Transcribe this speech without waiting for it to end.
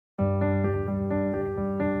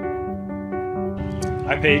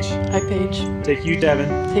I, Paige. I, Paige. Take you,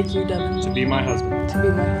 Devin. Take you, Devin. To be my husband. To be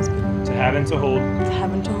my husband. To have and to hold. To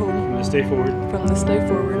have and to hold. From this day forward. From this day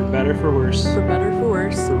forward. For better, for worse. For better, for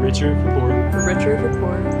worse. For richer, for poor. For richer, for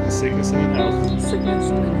poor. In sickness and in health. In sickness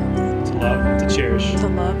and in health. To love and to cherish. To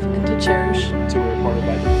love and to cherish. Till we're parted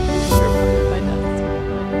by death. Till we're parted by death.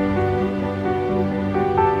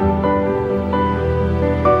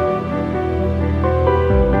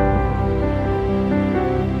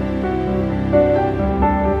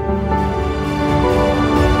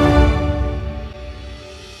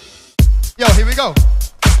 Yo, here we go.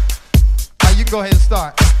 You can go ahead and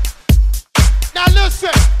start. Now listen,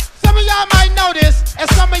 some of y'all might know this, and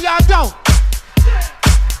some of y'all don't.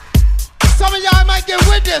 Some of y'all might get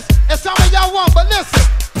with this, and some of y'all won't, but listen.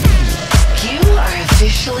 You are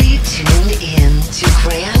officially tuned in to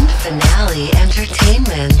Grand Finale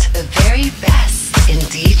Entertainment, the very best in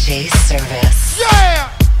DJ service. Yeah!